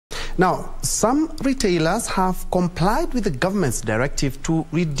Now, some retailers have complied with the government's directive to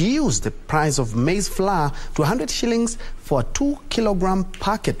reduce the price of maize flour to 100 shillings for a 2-kilogram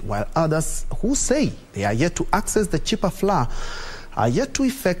packet, while others who say they are yet to access the cheaper flour are yet to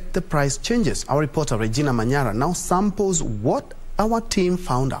effect the price changes. Our reporter Regina Manyara now samples what our team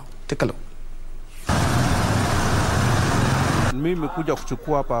found out. Take a look. Mimi nimekuja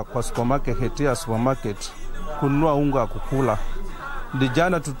kuchukua hapa kwa supermarket, Hetia supermarket, kununua unga kukula.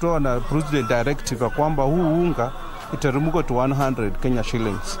 Jana tutoa na president directive kwamba huu unga itaremuka to 100 Kenya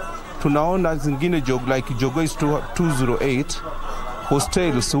shillings. Tunaona zingine like Jogo is 208,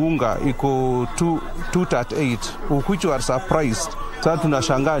 hostels unga iko 238, which are surprised. Sasa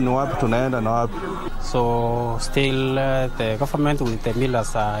tunashangaa ni wapi tunaenda na wapi. So still the government with the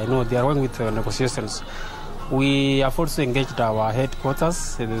millers, they are working with the negotiations. We have also engaged our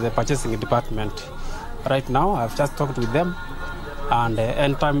headquarters, the purchasing department. Right now, I've just talked with them, and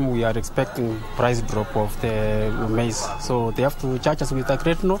end time we are expecting price drop of the maize. So they have to charge us with a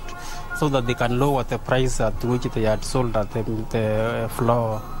credit note so that they can lower the price at which they had sold at the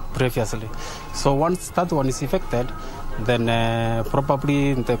flour previously. So once that one is effected, then probably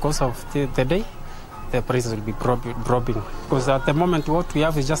in the course of the day, the prices will be dropping. Because at the moment what we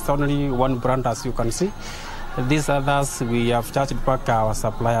have is just only one brand, as you can see. These others, we have charged back our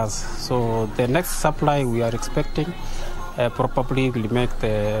suppliers. So the next supply we are expecting probably will make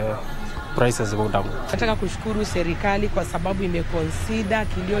the prices go down. Nataka kushukuru serikali kwa sababu imeconsider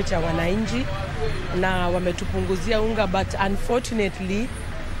kilio cha wananchi na wametupunguzia unga, but unfortunately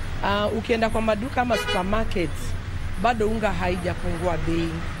ukienda kwa maduka kama supermarkets bado unga haijapungua bei.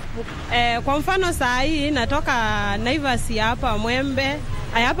 Kwa mfano saa hii natoka Naivas hapa Mwembe,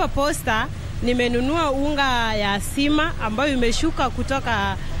 hapa Posta, nimenunua unga ya sima ambayo imeshuka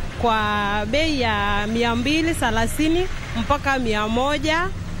kutoka kwa bei ya 230 mpaka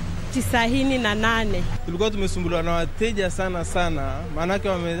 198. Tulikuwa tumesumbuliwa na wateja sana, maana yake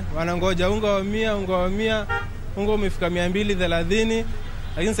wanangoja unga wa 100, unga umefika 230,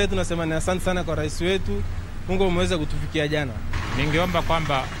 lakini sasa tunasema ni asante sana kwa rais wetu, unga umeweza kutufikia jana. Ningeomba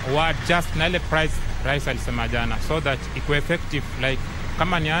kwamba just na ile price rais alisema jana, so that iko effective, like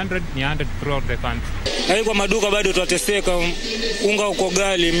kama ni 100 throughout the country. Hai kwa maduka bado tutateseka, unga uko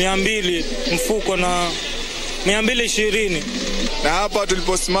gali 200 mfuko na 220. Na hapa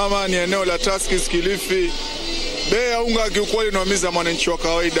tuliposimama ni eneo la Taskis Kilifi. Bei ya unga kiukweli inaumiza mwananchi wa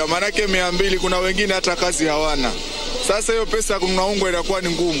kawaida, maana yake 200 kuna wengine hata kazi hawana. Sasa hiyo pesa kununua unga inakuwa ni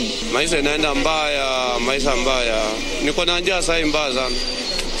ngumu. Maisha inaenda mbaya, maisha mbaya. Niko na njaa sasa mbaya sana.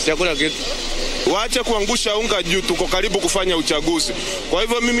 Sijakula kitu. Waache kuangusha unga juu, tuko karibu kufanya uchaguzi. Kwa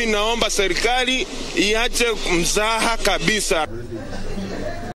hivyo mimi naomba serikali iache mzaha kabisa.